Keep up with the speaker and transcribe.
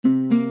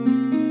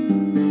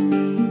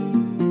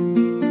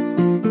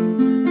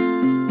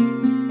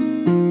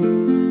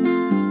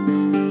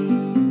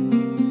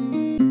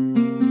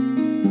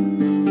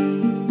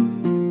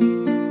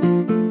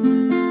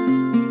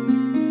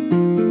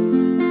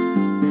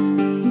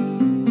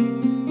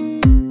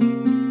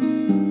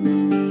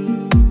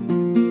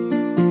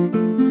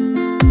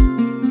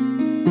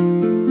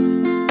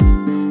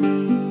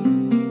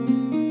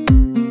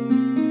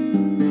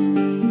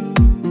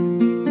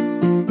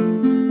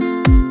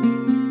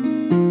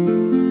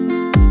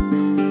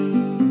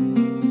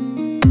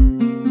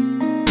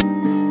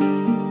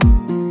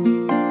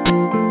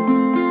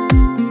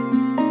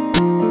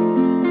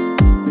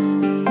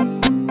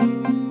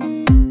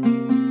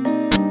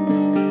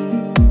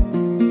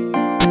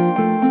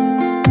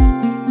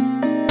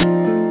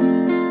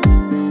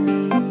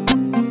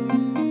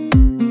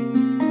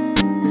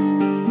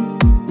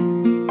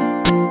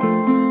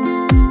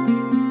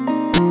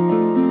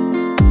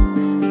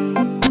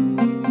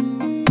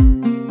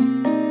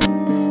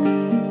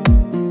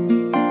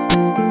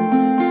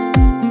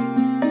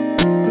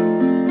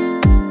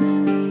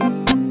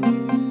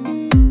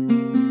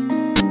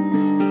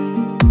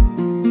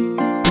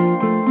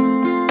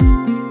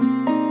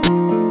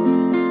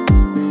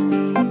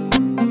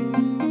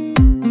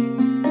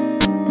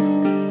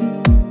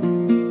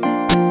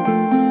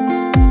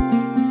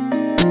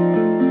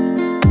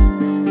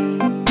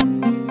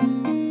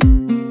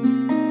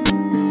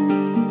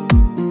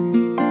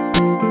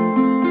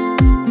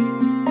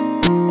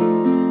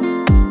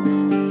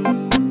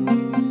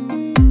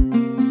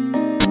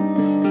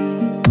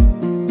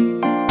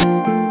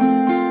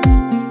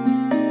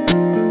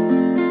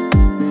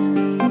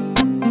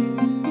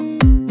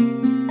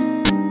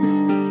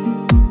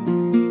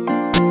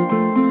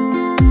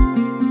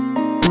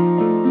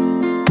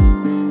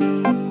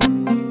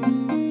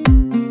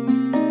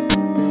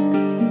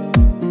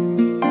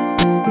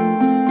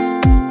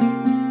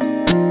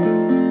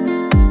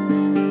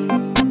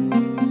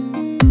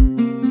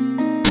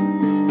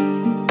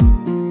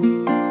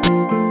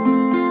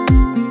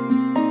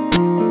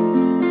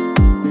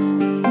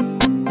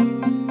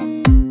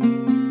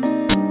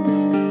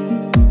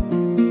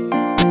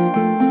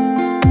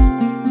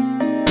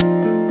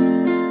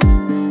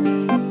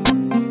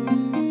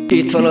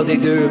az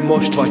idő,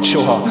 most vagy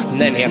soha.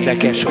 Nem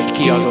érdekes, hogy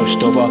ki az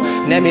ostoba.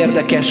 Nem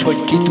érdekes,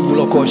 hogy ki túl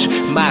okos.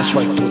 Más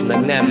vagy tud,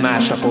 meg nem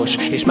másnapos.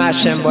 És más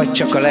sem vagy,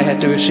 csak a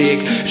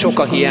lehetőség. Sok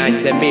a hiány,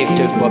 de még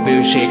több a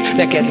bőség.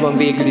 Neked van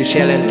végül is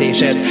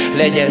jelentésed.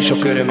 Legyen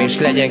sok öröm és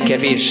legyen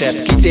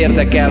kevéssebb. Kit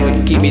érdekel,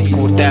 hogy ki mit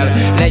kurt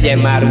el. Legyen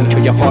már úgy,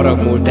 hogy a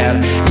harag múlt el.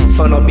 Itt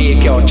van a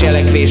béke a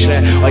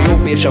cselekvésre. A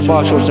jobb és a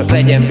balsósnak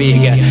legyen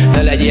vége.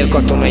 Ne legyél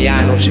katona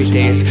János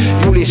Vitéz.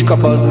 Julis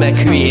kapazd meg,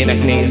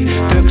 hülyének néz.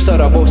 Tök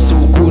szar a bosszú,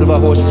 kurva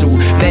hosszú.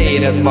 Ne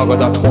érezd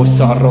magadat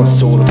hosszan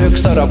rosszul. Tök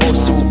szar a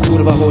bosszú,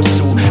 kurva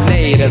hosszú.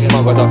 Ne érezd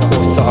magadat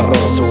hosszan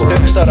rosszul.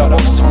 Tök szar a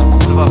bosszú,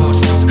 kurva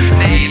hosszú.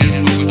 Ne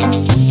érezd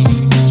magadat hosszan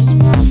rosszul.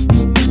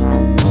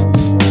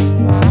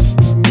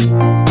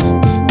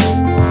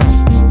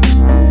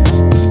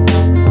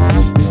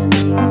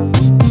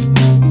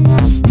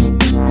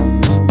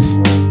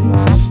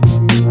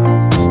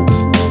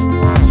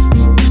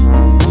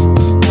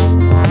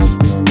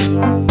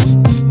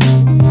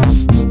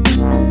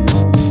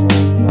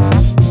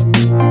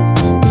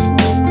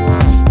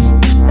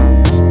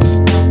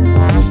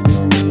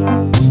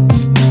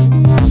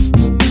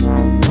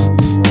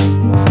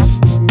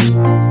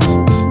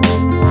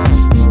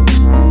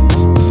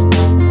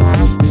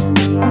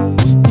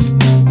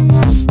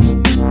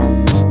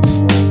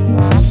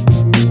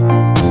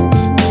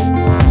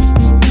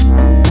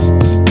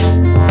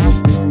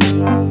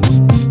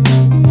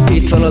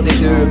 Az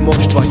idő,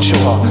 most vagy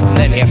soha.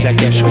 Nem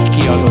érdekes, hogy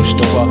ki az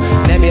ostoba.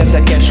 Nem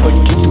érdekes,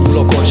 hogy ki túl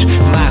okos.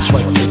 Más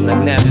vagy tud,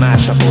 meg nem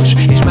másnapos.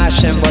 És más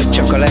sem vagy,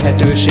 csak a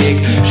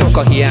lehetőség. Sok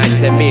a hiány,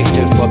 de még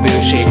több a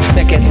bőség.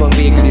 Neked van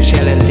végül is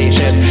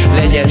jelentésed.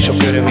 Legyen sok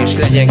öröm és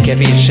legyen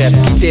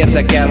kevéssebb. Kit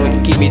érdekel,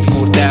 hogy ki mit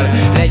kurt el.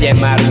 Legyen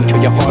már úgy,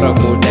 hogy a harag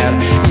múlt el.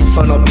 Itt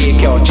van a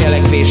béke a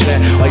cselekvésre.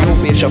 A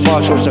jobb és a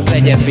balsósnak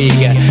legyen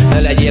vége. Ne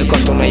legyél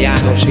katona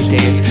János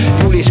Vitéz.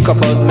 Julis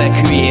kapazd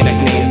meg,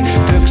 hülyének néz.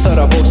 Tök szar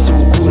a bosszú,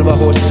 kurva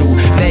hosszú.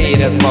 Ne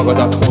érezd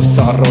magadat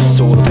hosszan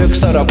rosszul. Tök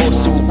szar a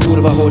bosszú,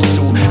 kurva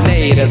hosszú. Ne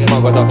érezd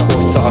magadat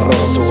hosszan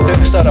rosszul.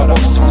 Tök szar a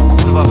bosszú,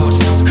 kurva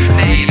hosszú.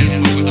 Ne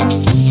érezd magadat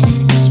hosszan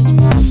rosszul.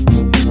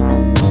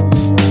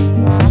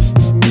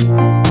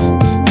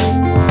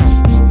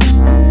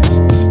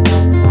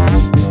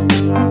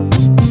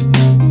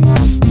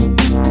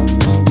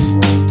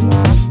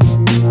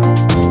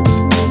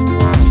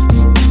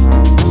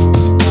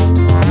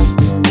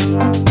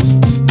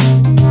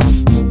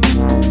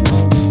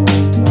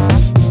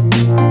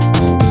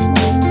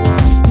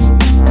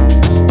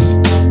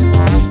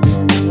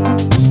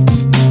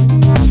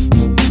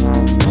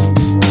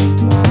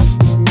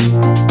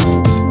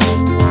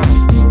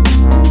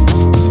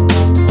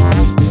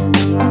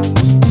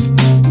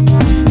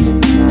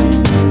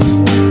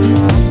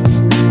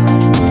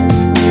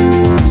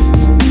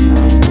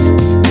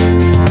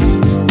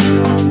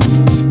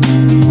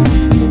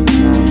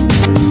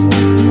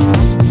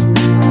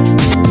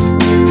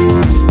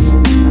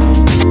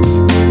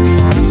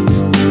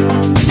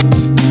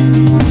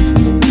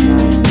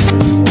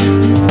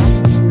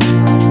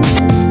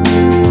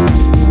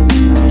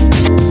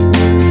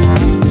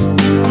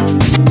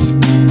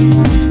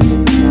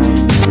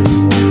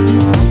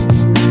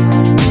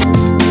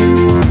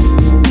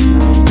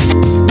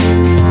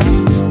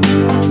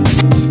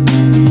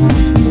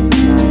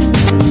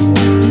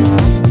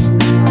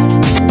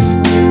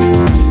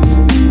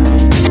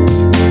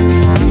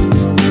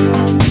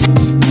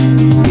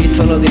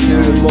 Az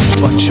idő, most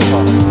vagy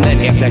soha. Nem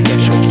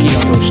érdekes, hogy ki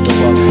az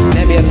ostoba.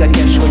 Nem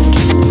érdekes, hogy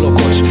ki túl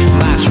okos.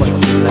 Más vagy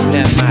tud, meg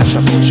nem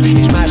másnapos.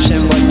 És más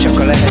sem vagy, csak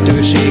a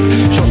lehetőség.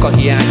 Sok a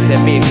hiány, de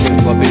még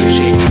több a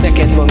bőség.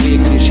 Neked van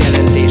végül is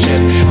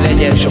jelentésed.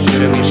 Legyen sok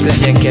öröm és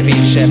legyen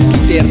kevéssebb.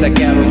 Kit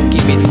érdekel, hogy ki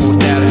mit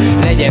kurt el.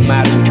 Legyen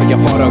már úgy, hogy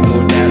a harag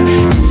múlt el.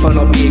 Itt van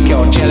a béke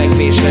a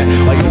cselekvésre.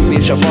 A jobb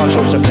és a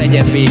balsósnak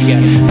legyen vége.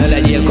 Ne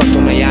legyél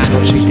katona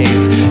János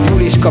Vitéz.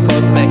 Julis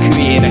kapazd meg,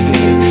 hülyének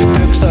néz.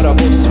 Tök szar a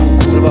bosszú,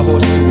 kurva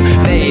hosszú.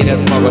 Ne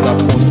érezd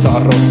magadat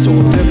hosszan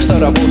rosszul. Tök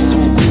szar a bosszú,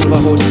 kurva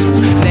hosszú.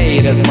 Ne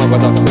érezd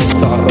magadat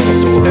hosszan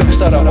rosszul. Tök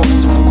szar a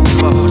bosszú,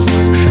 kurva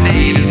hosszú. Ne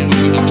érezd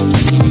magadat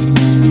hosszan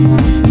rosszul.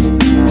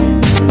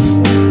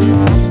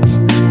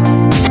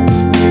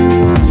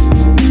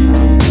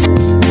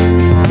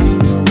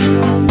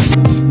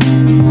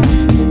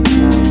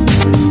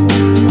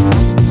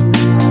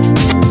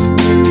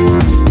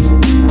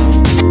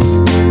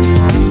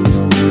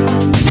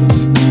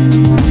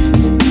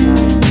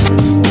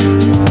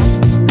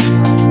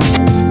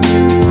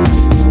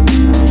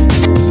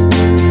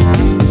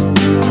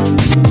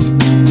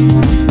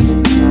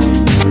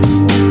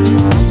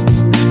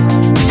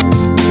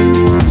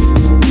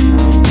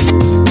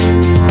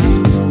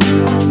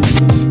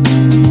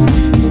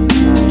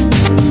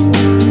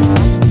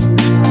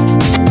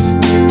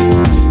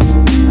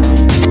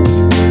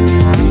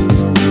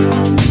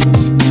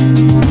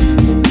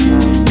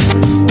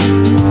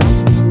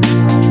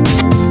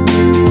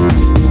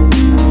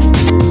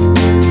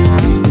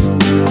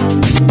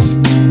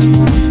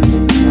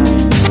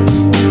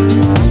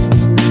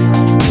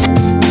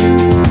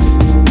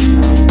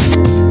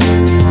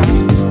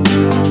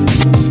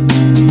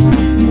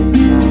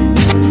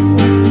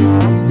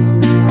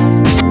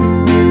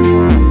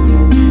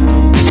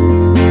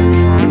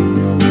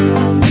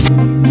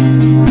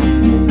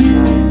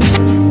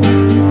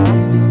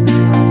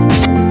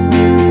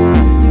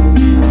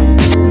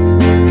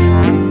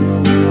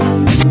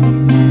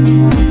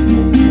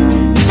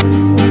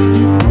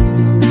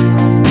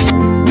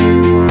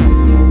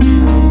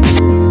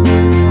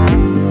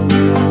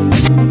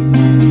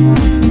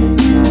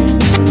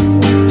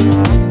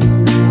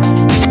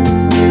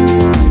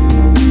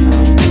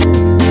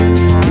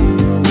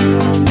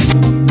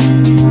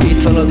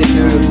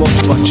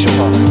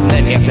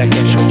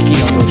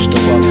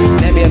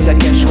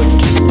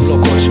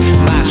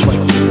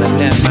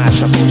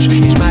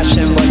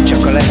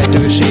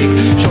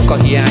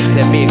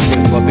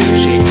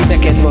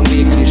 van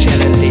végül is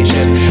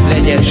jelentésed.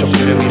 Legyen sok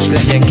öröm és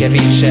legyen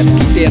kevésebb.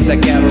 Kit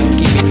érdekel, hogy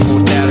ki mit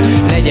furt el,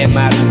 legyen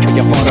már úgy, hogy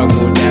a harag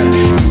múlt el.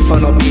 Itt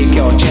van a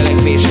béke a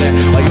cselekvésre,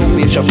 a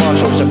jobb és a bal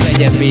csak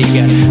legyen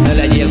vége. Ne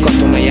legyél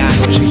Katona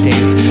János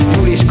Vitéz,